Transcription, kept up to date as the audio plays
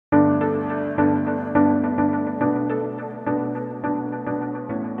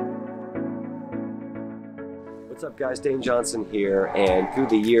What's up guys, Dane Johnson here, and through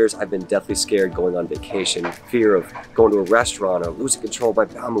the years I've been deathly scared going on vacation. Fear of going to a restaurant or losing control of my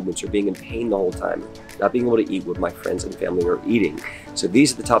bowel movements or being in pain the whole time, not being able to eat what my friends and family are eating. So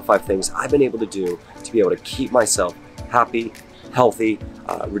these are the top 5 things I've been able to do to be able to keep myself happy, healthy,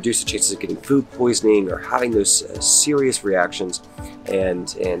 reduce the chances of getting food poisoning or having those serious reactions, and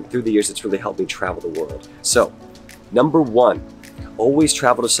through the years it's really helped me travel the world. So number 1, always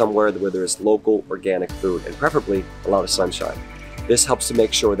travel to somewhere where there is local organic food and preferably a lot of sunshine. This helps to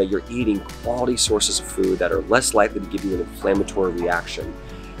make sure that you're eating quality sources of food that are less likely to give you an inflammatory reaction.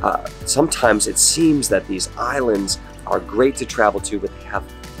 Sometimes it seems that these islands are great to travel to, but they have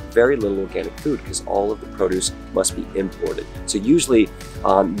very little organic food because all of the produce must be imported. So usually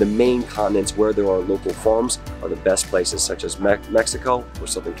the main continents where there are local farms are the best places, such as Mexico or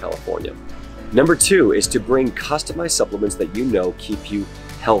Southern California. Number 2 is to bring customized supplements that you know keep you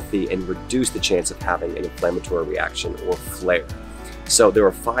healthy and reduce the chance of having an inflammatory reaction or flare. So there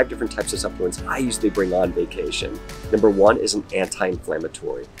are 5 different types of supplements I usually bring on vacation. Number 1 is an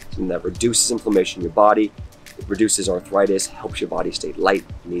anti-inflammatory, something that reduces inflammation in your body, it reduces arthritis, helps your body stay light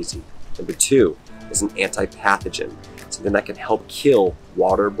and easy. Number 2 is an anti-pathogen, something that can help kill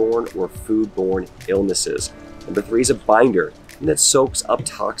waterborne or foodborne illnesses. Number 3 is a binder, and that soaks up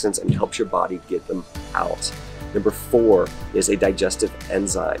toxins and helps your body get them out. Number 4 is a digestive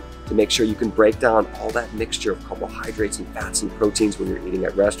enzyme to make sure you can break down all that mixture of carbohydrates and fats and proteins when you're eating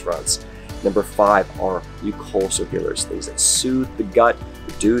at restaurants. Number 5 are mucocirculars, things that soothe the gut,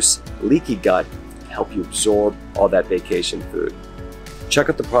 reduce leaky gut, and help you absorb all that vacation food. Check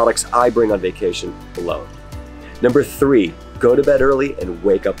out the products I bring on vacation below. Number 3, go to bed early and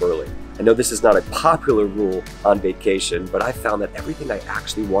wake up early. I know this is not a popular rule on vacation, but I found that everything I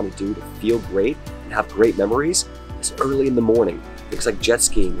actually want to do to feel great and have great memories is early in the morning. Things like jet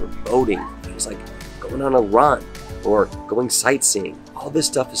skiing or boating, things like going on a run or going sightseeing. All this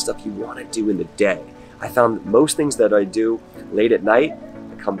stuff is stuff you want to do in the day. I found that most things that I do late at night,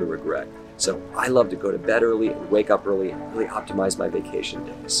 I come to regret. So I love to go to bed early and wake up early and really optimize my vacation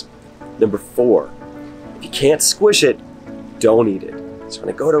days. Number 4, if you can't squish it, don't eat it. So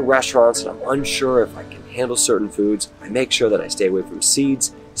when I go to restaurants and I'm unsure if I can handle certain foods, I make sure that I stay away from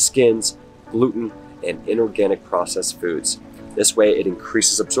seeds, skins, gluten, and inorganic processed foods. This way it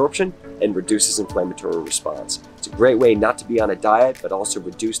increases absorption and reduces inflammatory response. It's a great way not to be on a diet, but also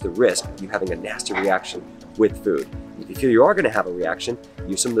reduce the risk of you having a nasty reaction with food. If you feel you are going to have a reaction,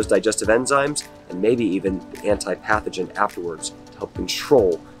 use some of those digestive enzymes and maybe even the anti-pathogen afterwards to help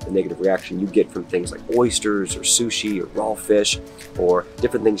control the negative reaction you get from things like oysters or sushi or raw fish or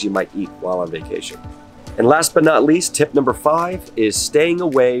different things you might eat while on vacation. And last but not least, tip number 5 is staying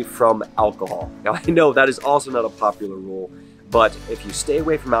away from alcohol. Now I know that is also not a popular rule, but if you stay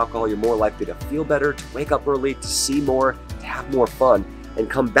away from alcohol, you're more likely to feel better, to wake up early, to see more, to have more fun, and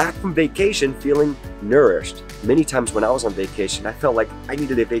come back from vacation feeling nourished. Many times when I was on vacation, I felt like I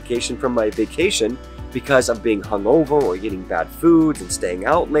needed a vacation from my vacation because of being hungover or eating bad foods and staying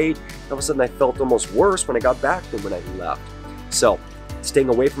out late. All of a sudden I felt almost worse when I got back than when I left. So staying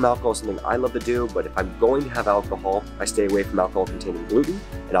away from alcohol is something I love to do, but if I'm going to have alcohol, I stay away from alcohol containing gluten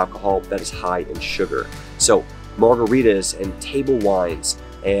and alcohol that is high in sugar. So margaritas and table wines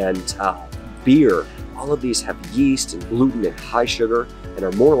and beer, all of these have yeast and gluten and high sugar and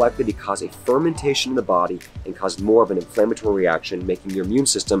are more likely to cause a fermentation in the body and cause more of an inflammatory reaction, making your immune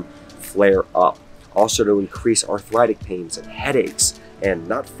system flare up. Also to increase arthritic pains and headaches and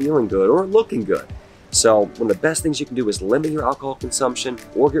not feeling good or looking good. So one of the best things you can do is limit your alcohol consumption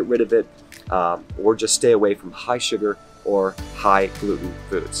or get rid of it, or just stay away from high sugar or high gluten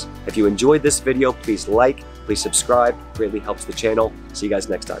foods. If you enjoyed this video, please like, please subscribe, it greatly helps the channel. See you guys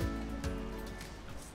next time.